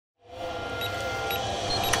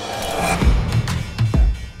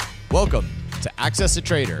Welcome to Access a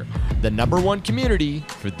Trader, the #1 community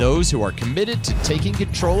for those who are committed to taking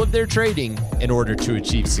control of their trading in order to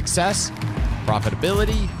achieve success,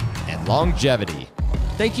 profitability, and longevity.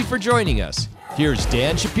 Thank you for joining us. Here's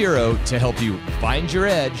Dan Shapiro to help you find your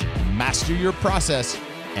edge, master your process,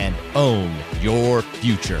 and own your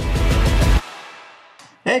future.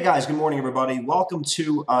 Hey guys, good morning everybody. Welcome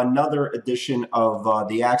to another edition of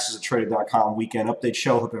the AccessATrader.com weekend update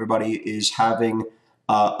show. Hope everybody is having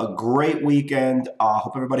a great weekend.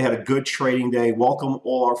 Hope everybody had a good trading day. Welcome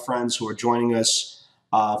all our friends who are joining us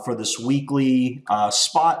for this weekly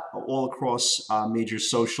spot all across major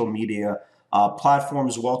social media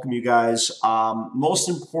platforms. Welcome you guys. Most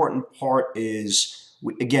important part is,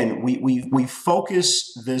 we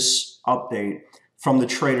focus this update from the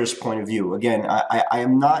trader's point of view. Again, I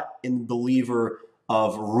am not a believer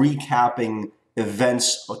of recapping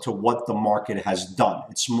events to what the market has done.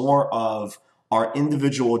 It's more of our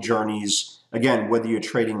individual journeys. Again, whether you're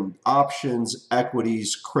trading options,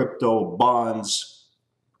 equities, crypto, bonds,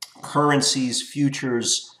 currencies,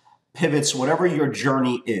 futures, pivots, whatever your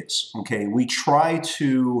journey is, okay? We try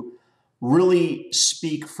to really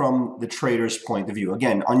speak from the trader's point of view.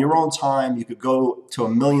 Again, on your own time, you could go to a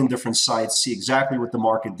million different sites, see exactly what the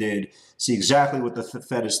market did, see exactly what the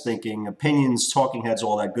Fed is thinking, opinions, talking heads,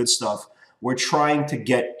 all that good stuff. We're trying to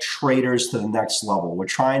get traders to the next level. We're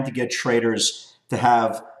trying to get traders to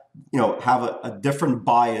have a different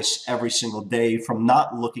bias every single day from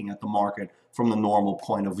not looking at the market from the normal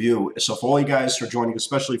point of view. So for all you guys who are joining,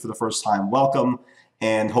 especially for the first time, welcome.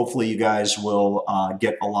 And hopefully you guys will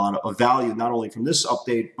get a lot of value, not only from this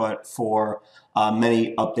update, but for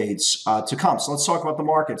many updates to come. So let's talk about the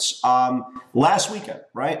markets. Last weekend,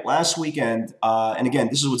 right? Last weekend, and again,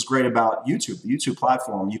 this is what's great about YouTube, the YouTube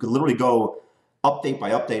platform. You can literally go update by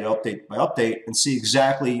update, update by update, and see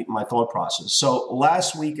exactly my thought process. So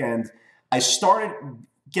last weekend, I started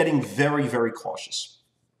getting very, very cautious.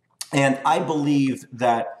 And I believe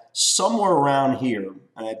that somewhere around here,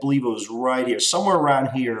 and I believe it was right here, somewhere around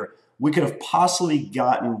here, we could have possibly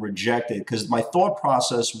gotten rejected because my thought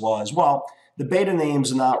process was, well, the beta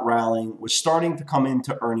names are not rallying. We're starting to come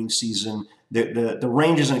into earnings season. The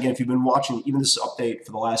ranges, and again, if you've been watching even this update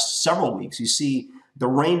for the last several weeks, you see the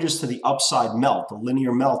ranges to the upside melt, the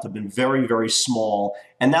linear melt, have been very, very small.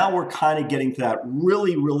 And now we're kind of getting to that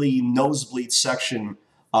really, really nosebleed section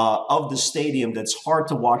of the stadium that's hard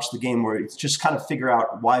to watch the game, where it's just kind of figure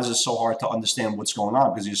out why is it so hard to understand what's going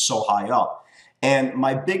on because you're so high up. And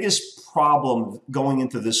my biggest problem going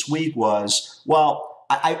into this week was, well,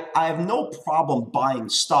 I have no problem buying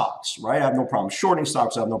stocks, right? I have no problem shorting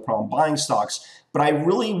stocks. I have no problem buying stocks. But I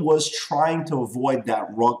really was trying to avoid that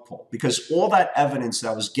rug pull because all that evidence that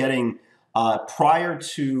I was getting prior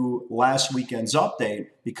to last weekend's update,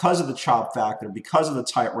 because of the chop factor, because of the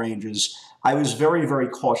tight ranges, I was very, very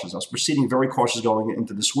cautious. I was proceeding very cautious going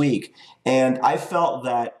into this week. And I felt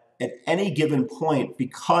that at any given point,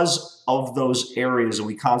 because of those areas that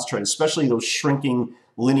we concentrate, especially those shrinking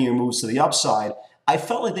linear moves to the upside, I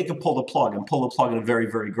felt like they could pull the plug and pull the plug in a very,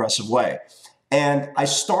 very aggressive way. And I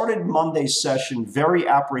started Monday's session very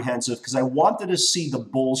apprehensive because I wanted to see the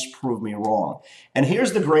bulls prove me wrong. And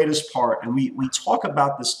here's the greatest part, and we talk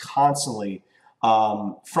about this constantly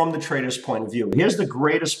from the trader's point of view. Here's the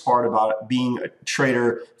greatest part about being a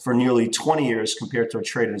trader for nearly 20 years compared to a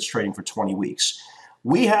trader that's trading for 20 weeks.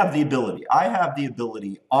 We have the ability, I have the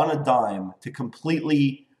ability on a dime to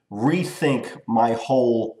completely rethink my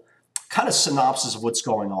whole kind of synopsis of what's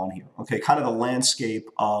going on here. Okay, kind of the landscape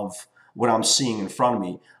of what I'm seeing in front of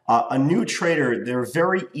me. A new trader, they're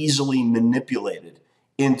very easily manipulated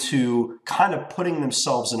into kind of putting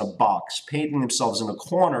themselves in a box, painting themselves in a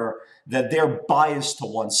corner that they're biased to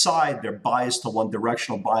one side, they're biased to one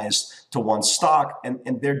directional, biased to one stock, and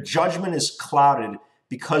their judgment is clouded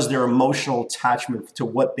because their emotional attachment to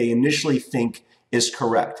what they initially think is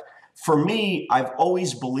correct. For me, I've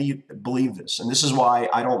always believed this, and this is why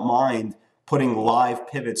I don't mind putting live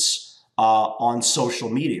pivots on social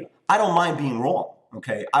media. I don't mind being wrong,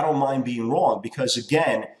 okay? I don't mind being wrong because,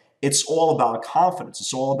 again, it's all about confidence.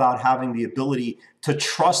 It's all about having the ability to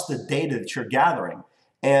trust the data that you're gathering.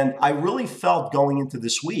 And I really felt going into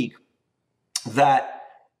this week that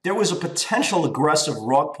there was a potential aggressive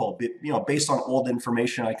rug pull, based on all the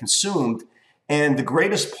information I consumed. And the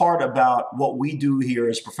greatest part about what we do here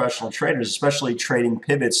as professional traders, especially trading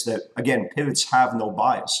pivots that, again, pivots have no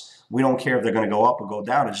bias. We don't care if they're going to go up or go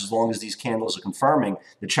down, as long as these candles are confirming,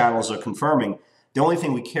 the channels are confirming. The only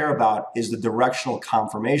thing we care about is the directional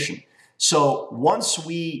confirmation. So once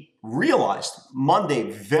we realized Monday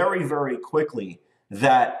very, very quickly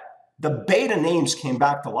that the beta names came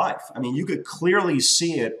back to life. I mean, you could clearly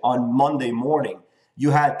see it on Monday morning. You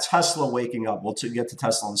had Tesla waking up. We'll get to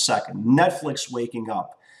Tesla in a second. Netflix waking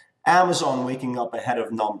up. Amazon waking up ahead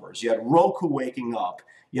of numbers. You had Roku waking up.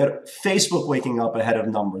 You had Facebook waking up ahead of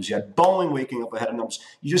numbers. You had Boeing waking up ahead of numbers.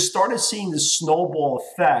 You just started seeing this snowball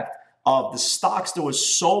effect of the stocks that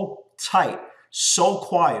was so tight, so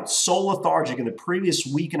quiet, so lethargic in the previous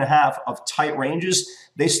week and a half of tight ranges.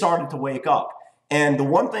 They started to wake up. And the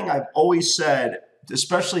one thing I've always said,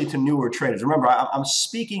 especially to newer traders, remember, I'm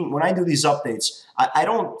speaking, when I do these updates, I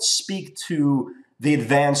don't speak to the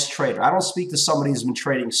advanced trader. I don't speak to somebody who's been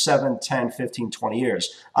trading 7, 10, 15, 20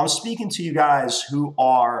 years. I'm speaking to you guys who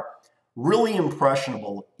are really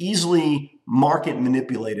impressionable, easily market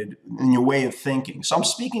manipulated in your way of thinking. So I'm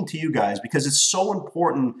speaking to you guys because it's so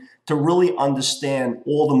important to really understand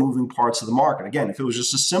all the moving parts of the market. Again, if it was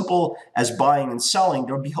just as simple as buying and selling,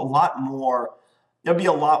 there'd be a lot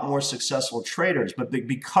more successful traders. But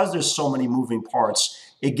because there's so many moving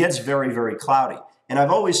parts, it gets very, very cloudy. And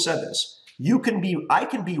I've always said this. I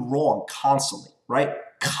can be wrong constantly, right?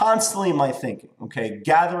 Constantly in my thinking, okay?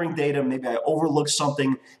 Gathering data, maybe I overlooked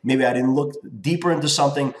something, maybe I didn't look deeper into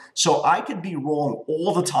something. So I could be wrong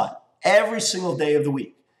all the time, every single day of the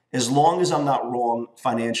week, as long as I'm not wrong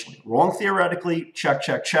financially. Wrong theoretically, check,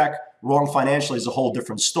 check, check. Wrong financially is a whole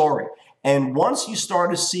different story. And once you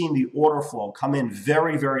started seeing the order flow come in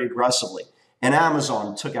very, very aggressively, and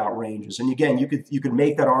Amazon took out ranges. And again, you could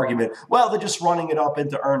make that argument, well, they're just running it up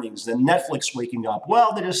into earnings. Then Netflix waking up.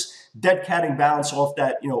 Well, they're just dead catting bounce off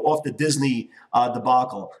that, off the Disney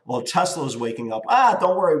debacle. Well, Tesla's waking up.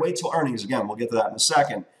 Don't worry, wait till earnings. Again, we'll get to that in a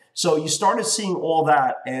second. So you started seeing all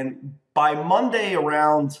that. And by Monday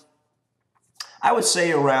I would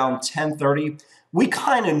say around 10:30, we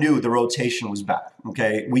kind of knew the rotation was back.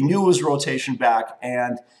 Okay. We knew it was rotation back,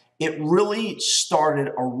 and it really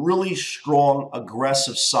started a really strong,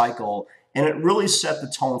 aggressive cycle, and it really set the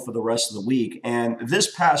tone for the rest of the week. And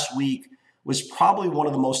this past week was probably one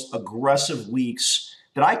of the most aggressive weeks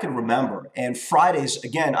that I can remember. And Fridays,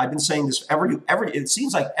 again, I've been saying this it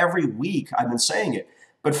seems like every week I've been saying it,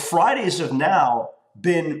 but Fridays have now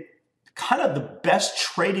been kind of the best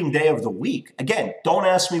trading day of the week. Again, don't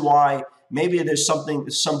ask me why. Maybe there's some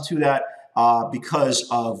to that. Because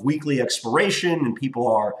of weekly expiration and people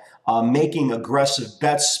are making aggressive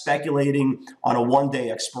bets, speculating on a one-day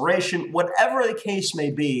expiration. Whatever the case may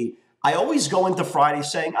be, I always go into Friday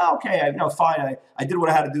saying, okay, fine, I did what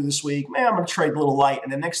I had to do this week. Man, I'm going to trade a little light.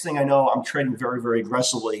 And the next thing I know, I'm trading very, very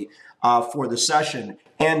aggressively for the session.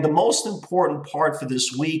 And the most important part for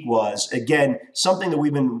this week was, again, something that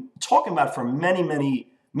we've been talking about for many, many,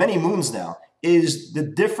 many moons now, is the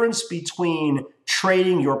difference between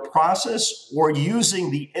trading your process or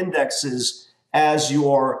using the indexes as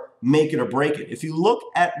your make it or break it. If you look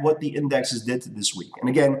at what the indexes did this week, and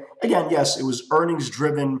again, yes, it was earnings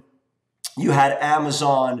driven. You had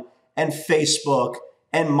Amazon and Facebook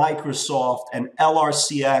and Microsoft and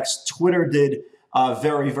LRCX. Twitter did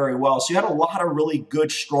very, very well. So you had a lot of really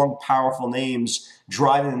good, strong, powerful names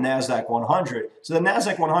driving the NASDAQ 100. So the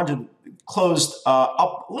NASDAQ 100 closed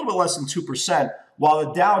up a little bit less than 2%, while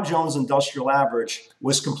the Dow Jones Industrial Average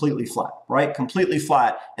was completely flat, right? Completely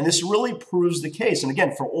flat. And this really proves the case. And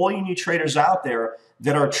again, for all you new traders out there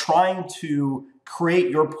that are trying to create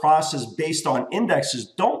your process based on indexes,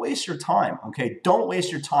 don't waste your time, okay? Don't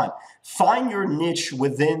waste your time. Find your niche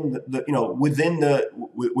within within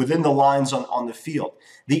the lines on the field.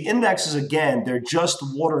 The indexes, again, they're just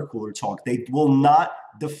water cooler talk. They will not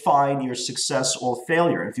define your success or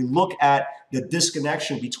failure. If you look at the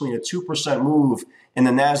disconnection between a 2% move in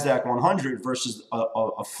the NASDAQ 100 versus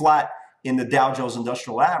a flat in the Dow Jones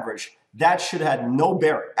Industrial Average, that should have no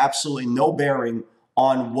bearing, absolutely no bearing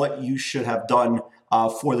on what you should have done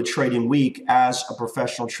for the trading week as a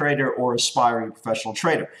professional trader or aspiring professional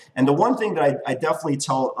trader. And the one thing that I definitely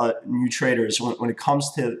tell new traders when it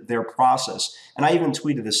comes to their process, and I even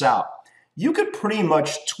tweeted this out, you could pretty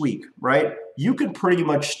much tweak, right? You could pretty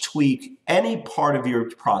much tweak any part of your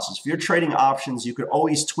process. If you're trading options, you could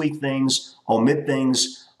always tweak things, omit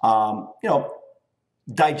things,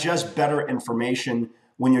 digest better information.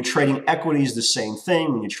 When you're trading equities, the same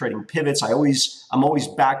thing. When you're trading pivots, I'm always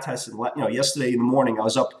back testing. Yesterday in the morning, I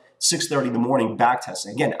was up 6:30 in the morning back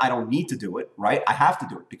testing. Again, I don't need to do it, right? I have to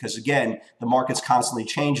do it because, again, the market's constantly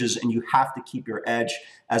changes and you have to keep your edge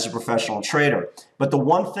as a professional trader. But the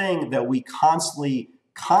one thing that we constantly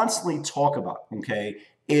talk about, okay,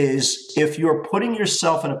 is if you're putting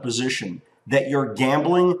yourself in a position that you're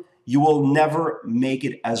gambling, you will never make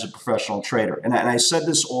it as a professional trader. And I said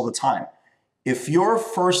this all the time. If your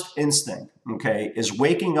first instinct, okay, is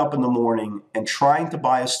waking up in the morning and trying to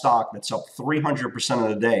buy a stock that's up 300% of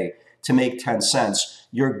the day to make 10 cents,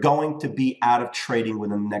 you're going to be out of trading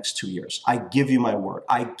within the next 2 years. I give you my word.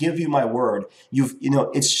 I give you my word.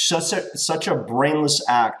 It's such a brainless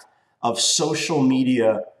act of social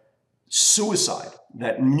media suicide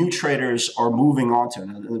that new traders are moving on to.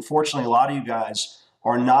 And unfortunately, a lot of you guys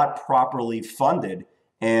are not properly funded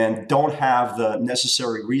and don't have the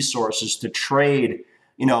necessary resources to trade,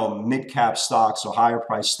 mid-cap stocks or higher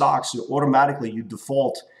price stocks. So automatically you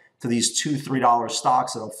default to these $2, $3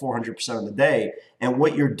 stocks that are 400% of the day. And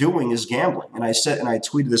what you're doing is gambling. And I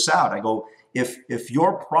tweeted this out. I go, if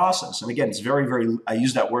your process, and again, it's I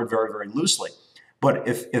use that word very, very loosely. But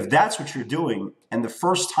if that's what you're doing, and the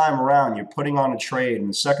first time around you're putting on a trade, and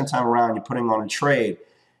the second time around you're putting on a trade,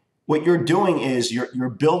 what you're doing is you're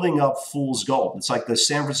building up fool's gold. It's like the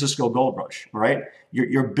San Francisco gold rush, right?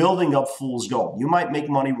 You're building up fool's gold. You might make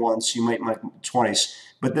money once, you might make twice,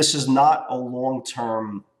 but this is not a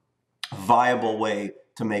long-term viable way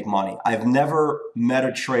to make money. I've never met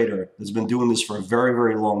a trader that's been doing this for a very,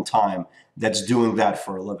 very long time that's doing that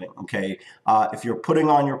for a living, okay? If you're putting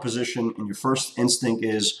on your position and your first instinct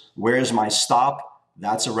is, where's my stop?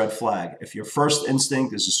 That's a red flag. If your first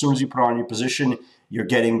instinct is as soon as you put on your position, you're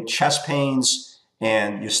getting chest pains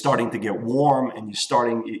and you're starting to get warm and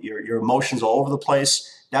your emotions all over the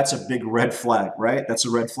place, that's a big red flag, right? That's a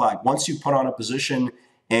red flag. Once you put on a position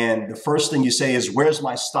and the first thing you say is, where's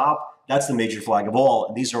my stop? That's the major flag of all.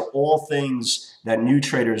 And these are all things that new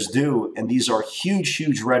traders do. And these are huge,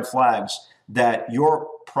 huge red flags that your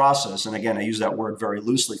process, and again, I use that word very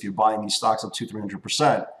loosely, if you're buying these stocks up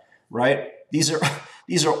 200-300%, right? These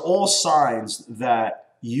are all signs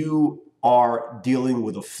that you are dealing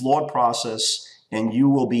with a flawed process and you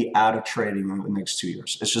will be out of trading in the next 2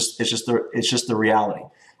 years. It's just the reality.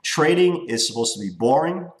 Trading is supposed to be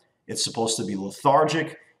boring. It's supposed to be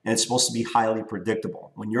lethargic, and it's supposed to be highly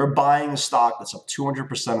predictable. When you're buying a stock that's up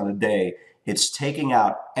 200% of the day, it's taking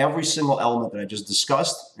out every single element that I just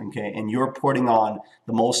discussed, okay, and you're putting on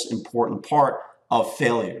the most important part of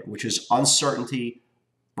failure, which is uncertainty,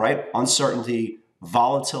 right? Uncertainty,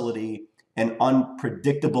 volatility, and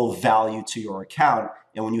unpredictable value to your account.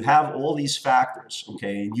 And when you have all these factors,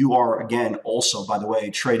 okay, and you are, again, also, by the way,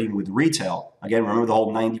 trading with retail. Again, remember the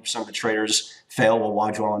whole 90% of the traders fail. Well,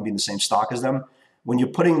 why do you want to be in the same stock as them? When you're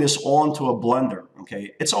putting this all into a blender,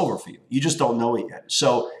 okay, it's over for you. You just don't know it yet.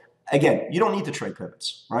 So again, you don't need to trade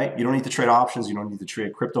pivots, right? You don't need to trade options. You don't need to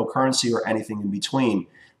trade cryptocurrency or anything in between.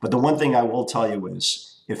 But the one thing I will tell you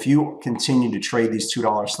is, if you continue to trade these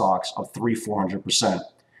 $2 stocks of 300-400%,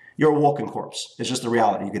 you're a walking corpse. It's just the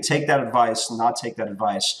reality. You could take that advice, not take that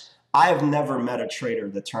advice. I have never met a trader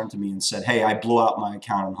that turned to me and said, hey, I blew out my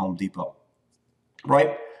account on Home Depot,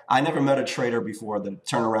 right? I never met a trader before that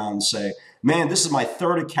turned around and say, man, this is my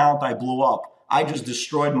third account I blew up. I just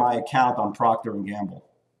destroyed my account on Procter & Gamble,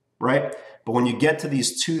 right? But when you get to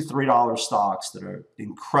these $2, $3 stocks that are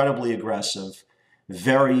incredibly aggressive,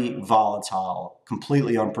 very volatile,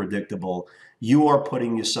 completely unpredictable, you are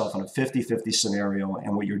putting yourself in a 50-50 scenario.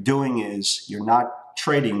 And what you're doing is you're not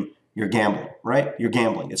trading, you're gambling, right? You're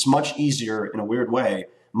gambling. It's much easier, in a weird way,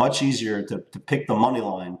 much easier to pick the money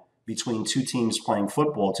line between two teams playing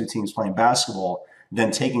football, two teams playing basketball,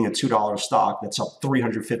 than taking a $2 stock that's up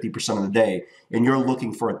 350% of the day and you're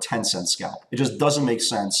looking for a 10-cent scalp. It just doesn't make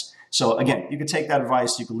sense. So again, you can take that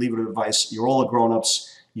advice, you can leave it as advice. You're all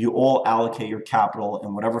grown-ups. You all allocate your capital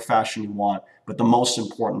in whatever fashion you want. But the most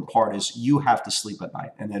important part is you have to sleep at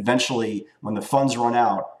night. And eventually, when the funds run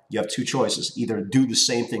out, you have two choices. Either do the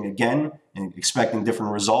same thing again and expecting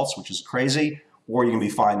different results, which is crazy, or you're going to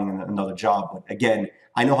be finding another job. But again,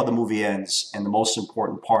 I know how the movie ends. And the most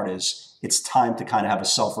important part is it's time to kind of have a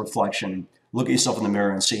self-reflection, look at yourself in the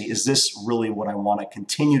mirror and see, is this really what I want to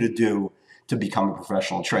continue to do to become a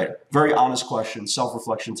professional trader? Very honest question,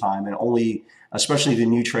 self-reflection time, and only, especially the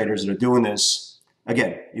new traders that are doing this,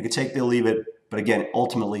 again, you can take it or leave it, but again,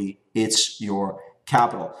 ultimately, it's your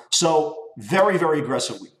capital. So very, very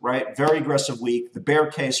aggressive week, right? Very aggressive week. The bear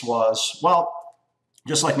case was, well,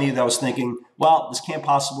 just like me, that was thinking, well, this can't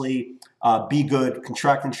possibly be good,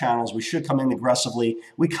 contracting channels. We should come in aggressively.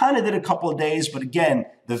 We kind of did a couple of days, but again,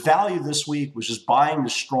 the value this week was just buying the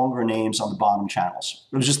stronger names on the bottom channels.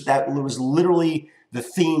 It was just that, it was literally the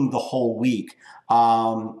theme the whole week.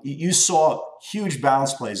 You saw huge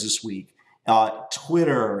bounce plays this week.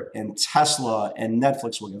 Twitter and Tesla and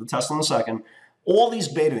Netflix, we'll get to Tesla in a second. All these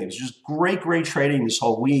beta names, just great, great trading this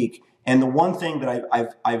whole week. And the one thing that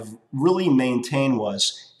I've really maintained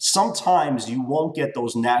was sometimes you won't get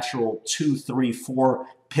those natural 2, 3, 4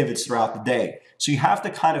 pivots throughout the day. So you have to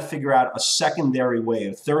kind of figure out a secondary way,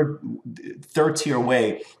 a third tier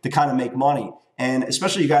way to kind of make money. And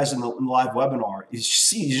especially you guys in the live webinar, you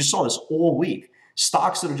just saw this all week.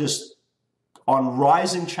 Stocks that are just on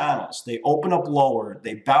rising channels. They open up lower.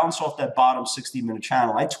 They bounce off that bottom 60-minute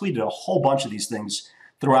channel. I tweeted a whole bunch of these things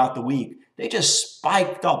throughout the week. They just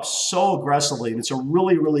spiked up so aggressively. And it's a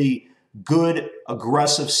really, really good,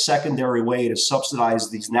 aggressive secondary way to subsidize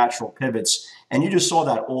these natural pivots. And you just saw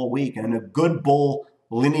that all week. And in a good bull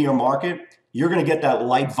linear market, you're going to get that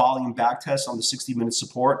light volume back test on the 60-minute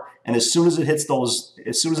support. And as soon as it hits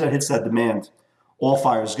that demand, all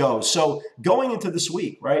fires go. So going into this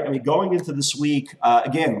week, right? I mean, going into this week,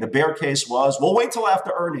 again, the bear case was, well, wait till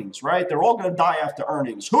after earnings, right? They're all going to die after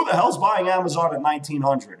earnings. Who the hell's buying Amazon at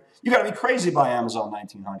 1900? You got to be crazy to buy Amazon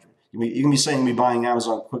 1900. You can be saying me buying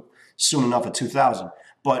Amazon quick soon enough at 2000.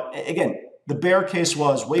 But again, the bear case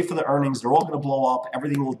was wait for the earnings. They're all going to blow up.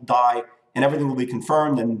 Everything will die and everything will be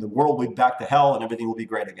confirmed and the world will be back to hell and everything will be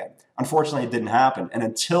great again. Unfortunately, it didn't happen. And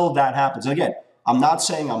until that happens, and again, I'm not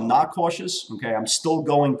saying I'm not cautious. Okay, I'm still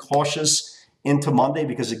going cautious into Monday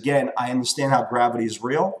because again, I understand how gravity is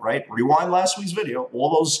real, right? Rewind last week's video.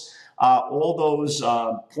 All those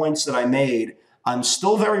points that I made, I'm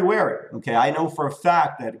still very wary. Okay, I know for a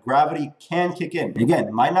fact that gravity can kick in. Again,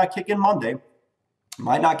 it might not kick in Monday,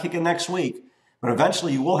 might not kick in next week, but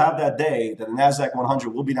eventually you will have that day that the NASDAQ 100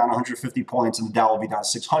 will be down 150 points and the Dow will be down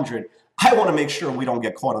 600. I want to make sure we don't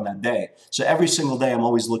get caught on that day. So every single day, I'm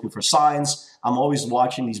always looking for signs. I'm always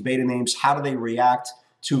watching these beta names. How do they react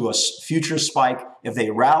to a future spike? If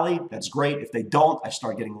they rally, that's great. If they don't, I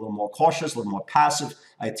start getting a little more cautious, a little more passive.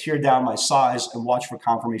 I tear down my size and watch for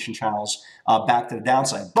confirmation channels back to the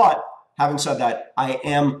downside. But having said that, I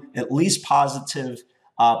am at least positive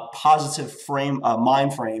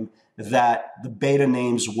mind frame that the beta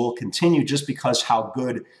names will continue just because how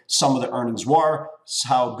good some of the earnings were,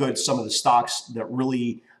 how good some of the stocks that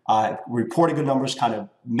really reported good numbers kind of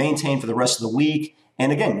maintain for the rest of the week.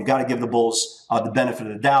 And again, you've got to give the bulls the benefit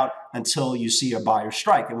of the doubt until you see a buyer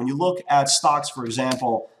strike. And when you look at stocks, for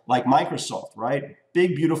example, like Microsoft, right?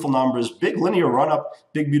 Big, beautiful numbers, big linear run up,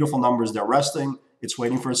 big, beautiful numbers. They're resting. It's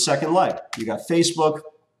waiting for a second leg. You got Facebook,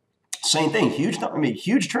 same thing. Huge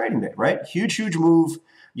trading day, right? Huge move.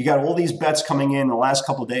 You got all these bets coming in the last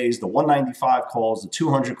couple of days, the 195 calls, the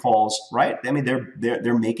 200 calls, right? I mean,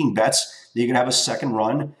 they're making bets that you're going to have a second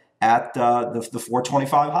run at the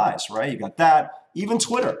 425 highs, right? You got that. Even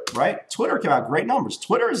Twitter, right? Twitter came out great numbers.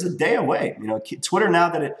 Twitter is a day away. You know, Twitter now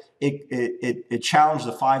that it challenged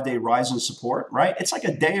the 5-day rise in support, right? It's like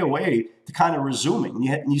a day away to kind of resuming.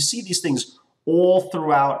 And you see these things all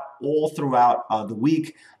throughout the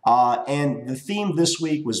week. And the theme this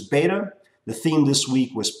week was beta. The theme this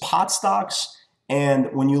week was pot stocks.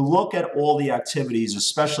 And when you look at all the activities,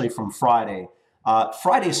 especially from Friday,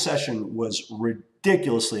 Friday's session was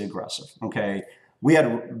ridiculously aggressive, okay? We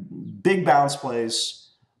had big bounce plays.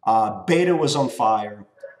 Beta was on fire.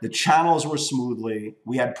 The channels were smoothly.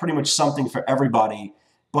 We had pretty much something for everybody.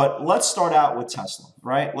 But let's start out with Tesla,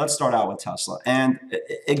 right? Let's start out with Tesla. And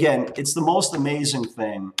again, it's the most amazing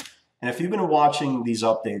thing. And if you've been watching these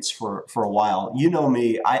updates for a while, you know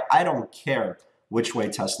me, I don't care which way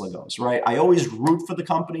Tesla goes, right? I always root for the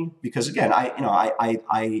company because again,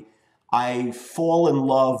 I fall in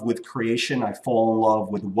love with creation. I fall in love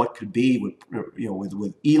with what could be.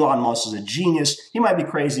 With Elon Musk is a genius. He might be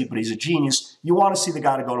crazy, but he's a genius. You want to see the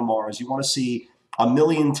guy to go to Mars. You want to see a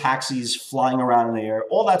million taxis flying around in the air.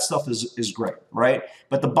 All that stuff is great, right?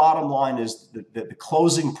 But the bottom line is that the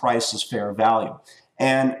closing price is fair value.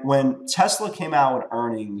 And when Tesla came out with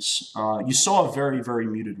earnings, you saw a very, very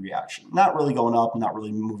muted reaction. Not really going up, not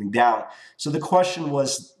really moving down. So the question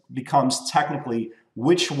becomes technically,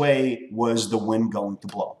 which way was the wind going to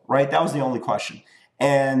blow, right? That was the only question.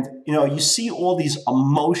 And, you see all these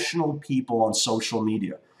emotional people on social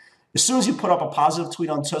media. As soon as you put up a positive tweet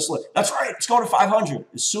on Tesla, that's right, let's go to 500.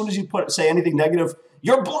 As soon as you say anything negative,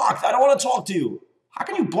 you're blocked. I don't want to talk to you. How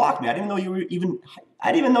can you block me? I didn't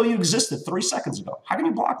even know you existed 3 seconds ago. How can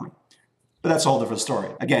you block me? But that's a whole different story.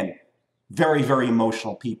 Again, very, very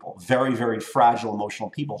emotional people, very, very fragile emotional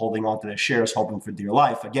people holding on to their shares, hoping for dear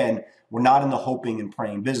life. Again, we're not in the hoping and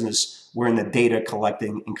praying business. We're in the data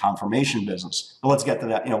collecting and confirmation business. But let's get to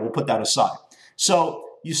that. We'll put that aside. So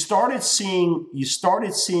you started seeing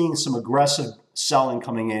some aggressive selling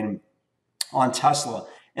coming in on Tesla.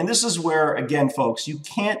 And this is where, again, folks, you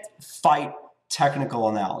can't fight technical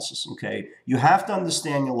analysis, okay? You have to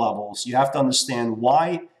understand your levels. You have to understand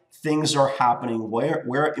why things are happening,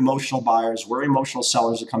 where emotional buyers, where emotional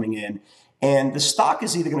sellers are coming in. And the stock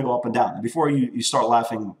is either going to go up and down. Before you start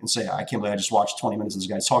laughing and say, I can't believe I just watched 20 minutes of this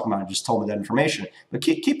guy talking about it, just told me that information. But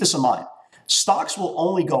keep this in mind. Stocks will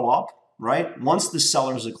only go up, right, once the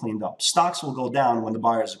sellers are cleaned up. Stocks will go down when the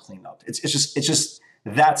buyers are cleaned up. It's just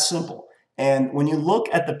that simple. And when you look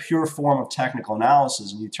at the pure form of technical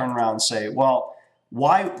analysis and you turn around and say, well,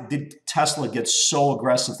 why did Tesla get so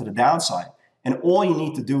aggressive to the downside? And all you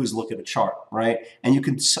need to do is look at a chart, right? And you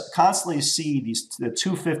can constantly see the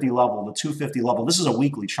 250 level, the 250 level. This is a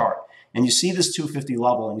weekly chart. And you see this 250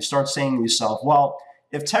 level and you start saying to yourself, well,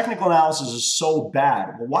 if technical analysis is so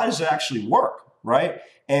bad, well, why does it actually work, right?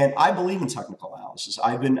 And I believe in technical analysis.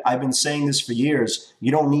 I've been saying this for years.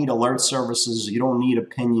 You don't need alert services. You don't need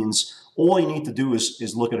opinions. All you need to do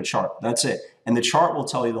is look at a chart. That's it. And the chart will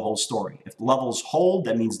tell you the whole story. If the levels hold,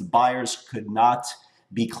 that means the buyers could not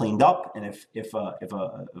be cleaned up. And if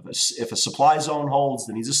a supply zone holds,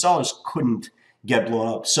 that means the sellers couldn't get blown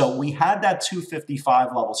up. So we had that 255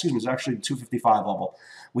 level. Excuse me, it's actually the 255 level.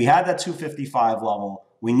 We had that 255 level.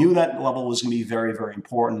 We knew that level was going to be very, very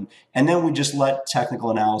important. And then we just let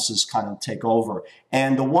technical analysis kind of take over.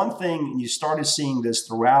 And the one thing, you started seeing this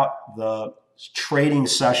throughout the trading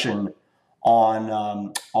session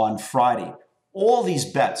on Friday, all these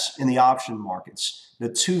bets in the option markets, the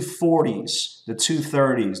 240s, the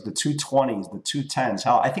 230s, the 220s, the 210s.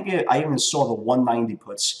 How I think I even saw the 190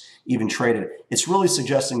 puts even traded. It's really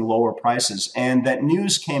suggesting lower prices. And that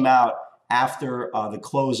news came out after the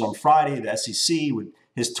close on Friday, the SEC with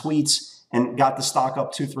his tweets, and got the stock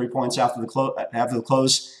up 2-3 points after the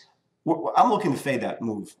close. I'm looking to fade that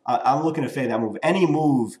move. I'm looking to fade that move. Any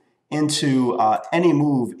move into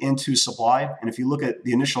supply, and if you look at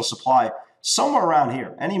the initial supply, somewhere around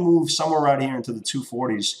here, any move somewhere around here into the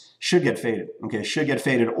 240s should get faded. Okay, should get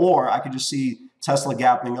faded. Or I could just see Tesla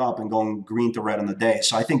gapping up and going green to red on the day.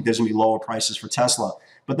 So I think there's gonna be lower prices for Tesla.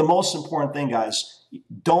 But the most important thing, guys,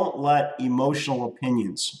 don't let emotional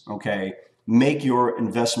opinions, okay, make your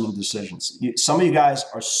investment decisions. Some of you guys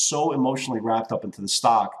are so emotionally wrapped up into the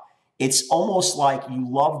stock. It's almost like you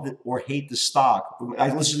love or hate the stock.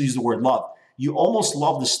 Let's just use the word love. You almost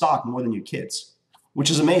love the stock more than your kids, which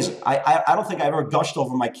is amazing. I don't think I ever gushed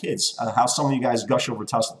over my kids, how some of you guys gush over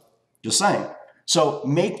Tesla. Just saying. So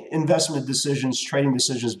make investment decisions, trading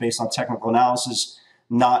decisions based on technical analysis,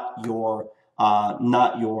 not your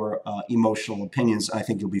emotional opinions. I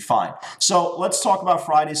think you'll be fine. So let's talk about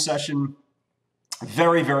Friday's session.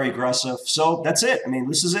 Very, very aggressive. So that's it. I mean,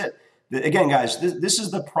 this is it. Again, guys, this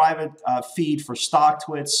is the private feed for Stock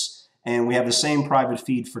Twits, and we have the same private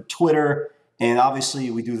feed for Twitter. And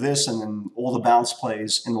obviously, we do this and then all the bounce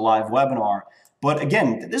plays in the live webinar. But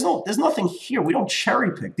again, there's nothing here. We don't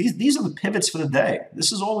cherry pick. These are the pivots for the day.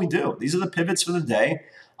 This is all we do. These are the pivots for the day.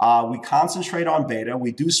 We concentrate on beta.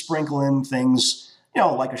 We do sprinkle in things,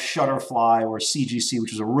 like a Shutterfly or a CGC,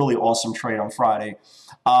 which is a really awesome trade on Friday.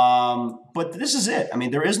 But this is it. I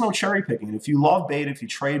mean, there is no cherry picking. And if you love beta, if you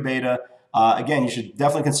trade beta, again, you should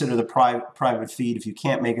definitely consider the private feed if you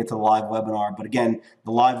can't make it to the live webinar. But again,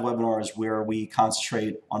 the live webinar is where we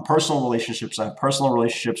concentrate on personal relationships. I have personal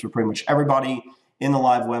relationships with pretty much everybody in the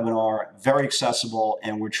live webinar, very accessible,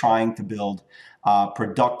 and we're trying to build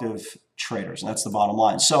productive traders. And that's the bottom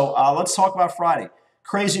line. So let's talk about Friday.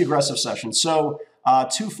 Crazy aggressive session. So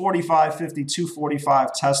 245.50,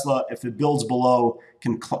 245 Tesla. If it builds below,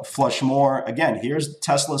 can flush more. Again, here's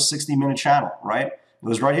Tesla's 60-minute channel, right? It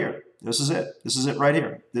was right here. This is it. This is it right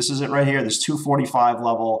here. This is it right here. This 245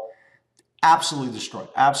 level, absolutely destroyed.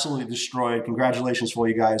 Absolutely destroyed. Congratulations for all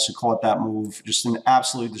you guys who caught that move. Just an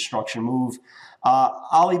absolute destruction move.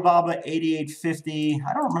 Alibaba 88.50.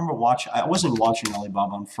 I don't remember watching. I wasn't watching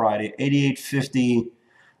Alibaba on Friday. 88.50.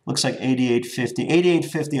 Looks like 88.50.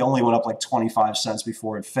 88.50 only went up like 25 cents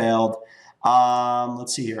before it failed.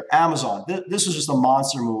 Let's see here. Amazon. This was just a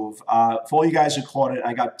monster move. For all you guys who caught it,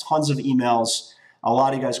 I got tons of emails. A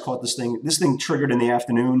lot of you guys caught this thing. This thing triggered in the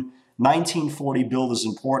afternoon. 1940 build is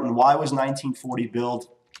important. Why was 1940 build?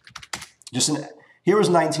 Here was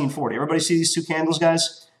 1940. Everybody see these two candles,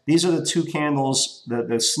 guys? These are the two candles,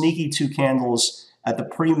 the sneaky two candles at the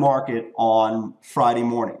pre-market on Friday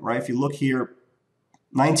morning, right? If you look here,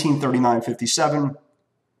 1939.57,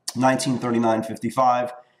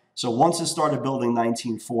 1939.55. So once it started building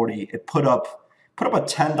 1940, it put up a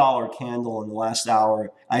 $10 candle in the last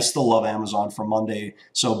hour. I still love Amazon for Monday.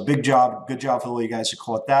 So big job, good job for all you guys who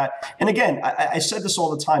caught that. And again, I said this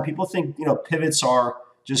all the time. People think pivots are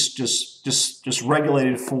just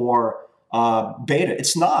regulated for beta.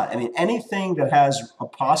 It's not. I mean, anything that has a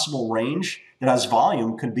possible range, that has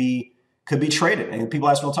volume, could be could be traded. And people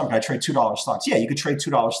ask me all the time, can I trade $2 stocks? Yeah, you could trade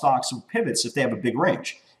 $2 stocks and pivots if they have a big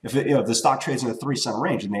range. If the stock trades in a 3-cent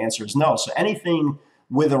range, and the answer is no. So anything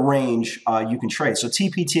with a range, you can trade. So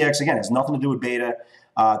TPTX, again, has nothing to do with beta.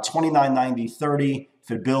 29.90, 30.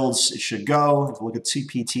 If it builds, it should go. If you look at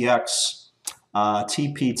TPTX,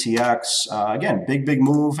 again, big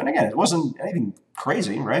move. And again, it wasn't anything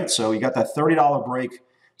crazy, right? So you got that $30 break.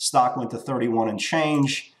 Stock went to 31 and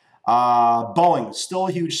change. Boeing, still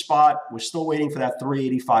a huge spot. We're still waiting for that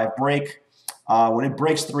 385 break. When it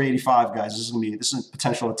breaks 385, guys, this is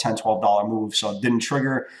potential a $10, $12 move. So it didn't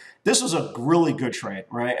trigger. This was a really good trade,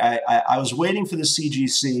 right? I was waiting for the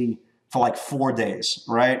CGC for like 4 days,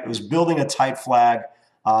 right? It was building a tight flag.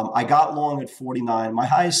 I got long at 49. My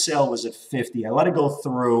highest sale was at 50. I let it go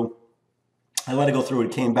through.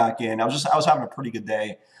 It came back in. I was having a pretty good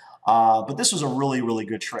day. But this was a really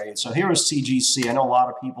good trade. So here is CGC. I know a lot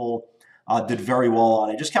of people did very well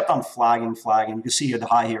on it. Just kept on flagging. You can see here the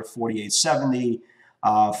high here, 48.70,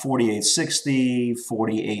 48.60,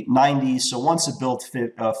 48.90. So once it built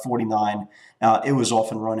 49, it was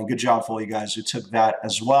off and running. Good job for all you guys who took that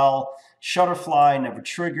as well. Shutterfly never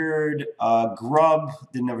triggered. Grub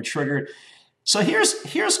didn't never trigger. So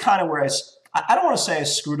here's kind of where I don't want to say I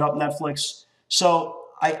screwed up Netflix. So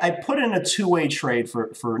I put in a two-way trade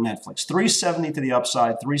for Netflix. 370 to the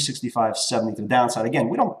upside, 365.70 to the downside. Again,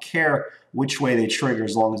 we don't care which way they trigger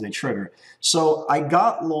as long as they trigger. So I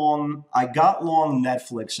got long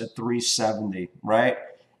Netflix at 370, right?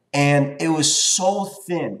 And it was so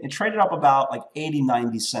thin. It traded up about like 80,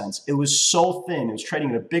 90 cents. It was so thin. It was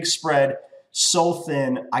trading at a big spread, so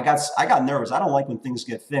thin. I got nervous. I don't like when things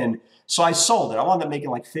get thin. So I sold it. I wound up making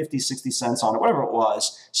like 50, 60 cents on it, whatever it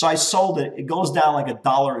was. So I sold it. It goes down like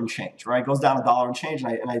 $1 and change, right? It goes down $1 and change.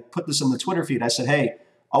 And I put this in the Twitter feed. I said, hey,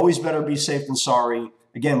 always better be safe than sorry.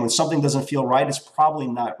 Again, when something doesn't feel right, it's probably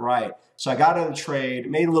not right. So I got in the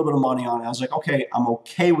trade, made a little bit of money on it. I was like, okay, I'm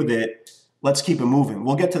okay with it. Let's keep it moving.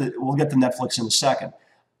 We'll get to Netflix in a second.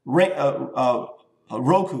 Roku,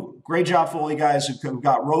 great job for all you guys who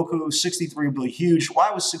got Roku. 63 really huge.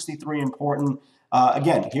 Why was 63 important?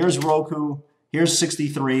 Again, here's Roku. Here's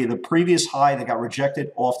 63. The previous high that got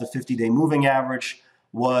rejected off the 50-day moving average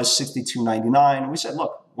was 62.99. We said,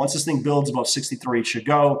 look, once this thing builds above 63, it should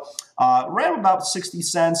go. Ran about 60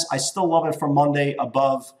 cents. I still love it for Monday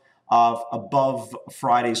above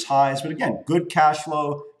Friday's highs. But again, good cash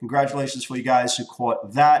flow. Congratulations for you guys who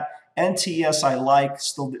caught that. NTS I like,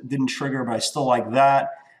 still didn't trigger, but I still like that.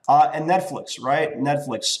 And Netflix, right?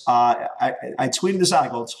 Netflix. I tweeted this out. I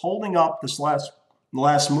go, it's holding up this last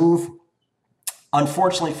move.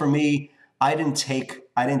 Unfortunately for me, I didn't take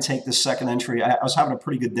the second entry. I was having a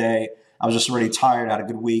pretty good day. I was just already tired. I had a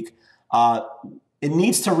good week. It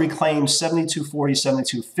needs to reclaim 72.40,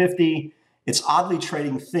 72.50. It's oddly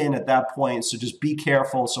trading thin at that point, so just be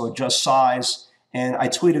careful. So adjust size. And I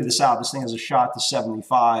tweeted this out. This thing has a shot to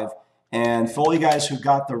 75. And for all you guys who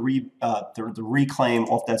got the reclaim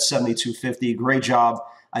off that 72.50, great job.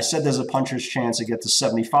 I said there's a puncher's chance to get to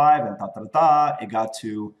 75, and it got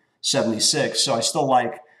to 76. So I still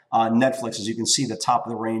like Netflix. As you can see, the top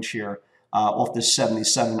of the range here off this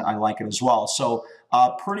 77, I like it as well. So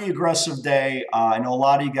pretty aggressive day. I know a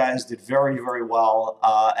lot of you guys did very well.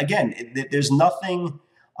 Again, there's nothing.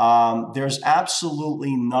 There's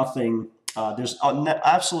absolutely nothing. There's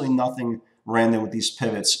absolutely nothing random with these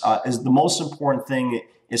pivots. Is the most important thing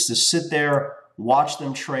is to sit there, watch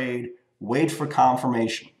them trade, wait for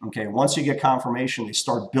confirmation. Okay, once you get confirmation, they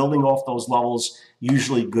start building off those levels.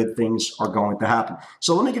 Usually, good things are going to happen.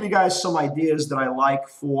 So let me give you guys some ideas that I like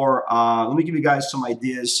for.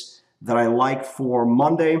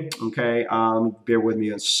 Monday. Okay, bear with me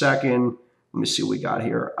a second. Let me see what we got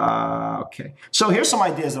here. Okay, so here's some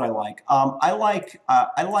ideas that I like. I like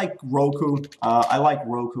Roku.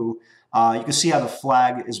 You can see how the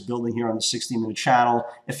flag is building here on the 60-minute channel.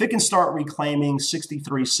 If it can start reclaiming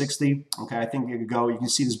 63.60, okay, I think it could go. You can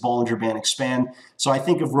see this Bollinger Band expand. So I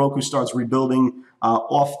think if Roku starts rebuilding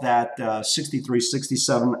off that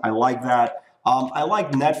 63.67, I like that. I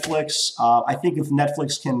like Netflix. I think if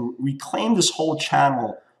Netflix can reclaim this whole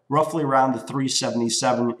channel roughly around the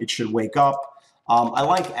 377, it should wake up. I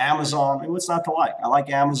like Amazon. I mean, what's not to like? I like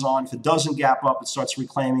Amazon. If it doesn't gap up, it starts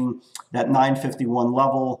reclaiming that 951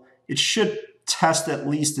 level. It should test at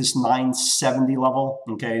least this 970 level.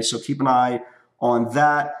 Okay, so keep an eye on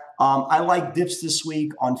that. I like dips this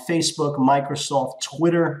week on Facebook, Microsoft,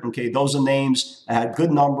 Twitter. Okay, those are names that had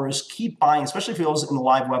good numbers. Keep buying, especially for those in the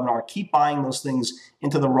live webinar. Keep buying those things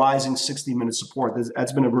into the rising 60-minute support.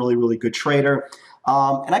 That's been a really good trader.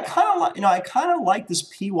 And I kind of like this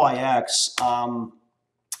PYX.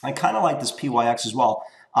 I kind of like this PYX as well.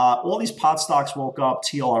 All these pot stocks woke up,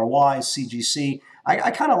 TLRY, CGC.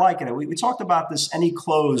 I kind of like it. We talked about this, any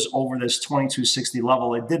close over this 2260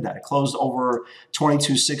 level. It did that. It closed over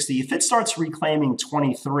 2260. If it starts reclaiming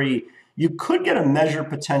 23, you could get a measured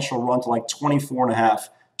potential run to like 24.5,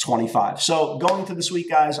 25. So going to this week,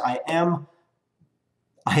 guys, I am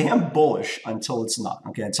bullish until it's not.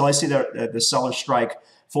 Okay, until I see the seller strike.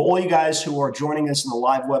 For all you guys who are joining us in the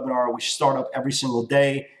live webinar, we start up every single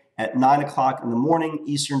day at 9 o'clock in the morning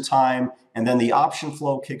Eastern time, and then the option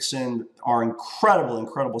flow kicks in. Our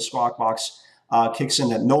incredible Squawk Box kicks in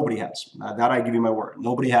that nobody has. That I give you my word.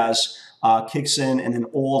 Nobody has. Kicks in, and then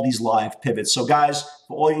all these live pivots. So guys,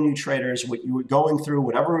 for all you new traders, what you were going through,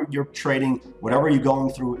 whatever you're trading, whatever you're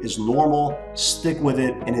going through is normal. Stick with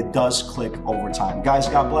it, and it does click over time. Guys,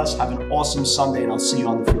 God bless. Have an awesome Sunday, and I'll see you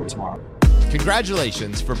on the field tomorrow.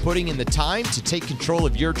 Congratulations for putting in the time to take control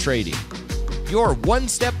of your trading. You're one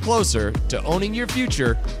step closer to owning your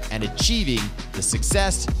future and achieving the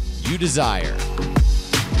success you desire.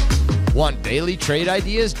 Want daily trade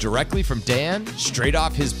ideas directly from Dan, straight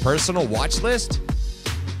off his personal watch list?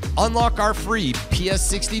 Unlock our free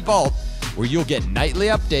PS60 Vault, where you'll get nightly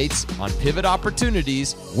updates on pivot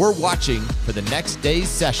opportunities we're watching for the next day's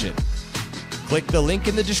session. Click the link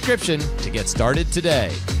in the description to get started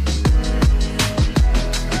today.